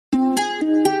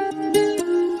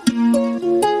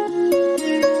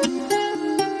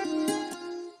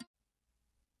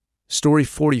Story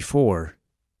 44.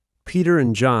 Peter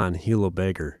and John heal a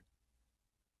beggar.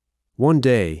 One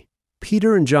day,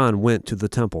 Peter and John went to the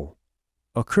temple.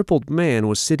 A crippled man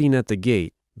was sitting at the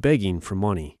gate, begging for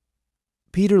money.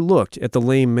 Peter looked at the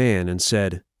lame man and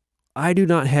said, "I do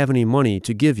not have any money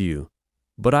to give you,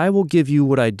 but I will give you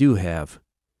what I do have.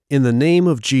 In the name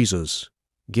of Jesus,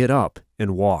 get up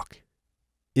and walk."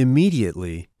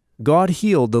 Immediately, God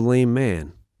healed the lame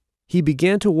man. He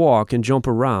began to walk and jump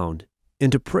around,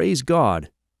 and to praise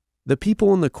God. The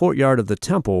people in the courtyard of the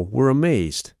temple were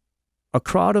amazed. A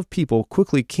crowd of people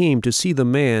quickly came to see the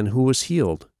man who was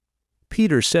healed.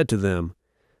 Peter said to them,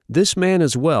 "This man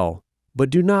is well, but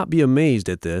do not be amazed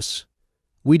at this.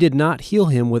 We did not heal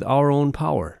him with our own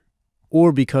power,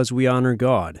 or because we honor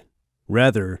God.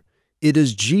 Rather, it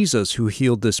is Jesus who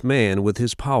healed this man with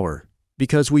his power,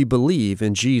 because we believe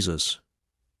in Jesus.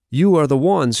 You are the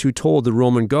ones who told the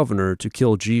Roman governor to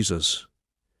kill Jesus.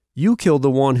 You killed the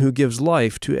one who gives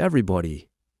life to everybody,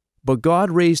 but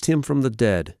God raised him from the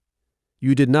dead.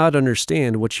 You did not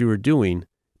understand what you were doing,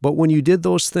 but when you did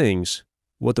those things,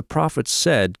 what the prophets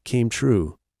said came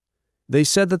true. They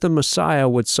said that the Messiah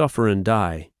would suffer and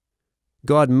die.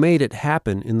 God made it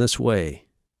happen in this way.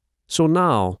 So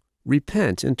now,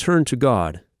 repent and turn to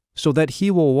God, so that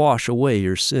He will wash away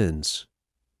your sins."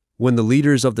 When the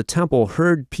leaders of the temple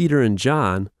heard Peter and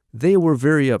John, they were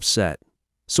very upset.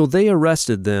 So they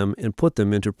arrested them and put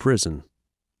them into prison.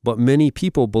 But many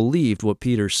people believed what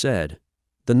Peter said.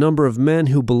 The number of men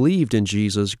who believed in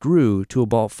Jesus grew to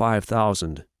about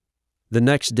 5,000. The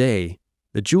next day,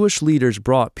 the Jewish leaders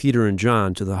brought Peter and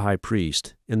John to the high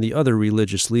priest and the other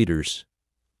religious leaders.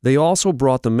 They also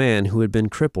brought the man who had been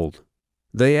crippled.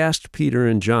 They asked Peter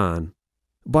and John,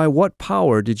 "By what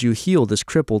power did you heal this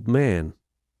crippled man?"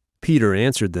 Peter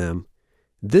answered them,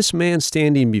 "This man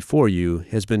standing before you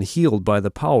has been healed by the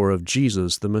power of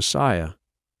Jesus the Messiah.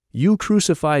 You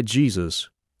crucified Jesus,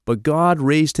 but God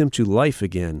raised him to life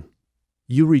again.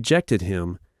 You rejected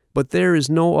him, but there is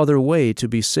no other way to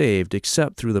be saved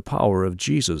except through the power of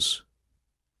Jesus."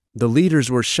 The leaders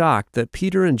were shocked that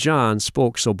Peter and John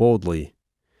spoke so boldly.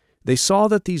 They saw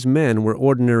that these men were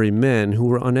ordinary men who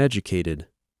were uneducated.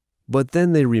 But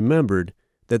then they remembered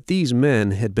that these men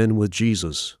had been with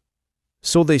Jesus.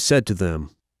 So they said to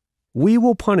them, "We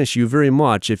will punish you very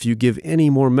much if you give any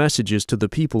more messages to the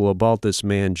people about this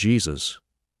man Jesus."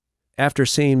 After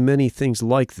saying many things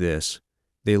like this,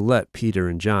 they let Peter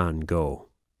and John go.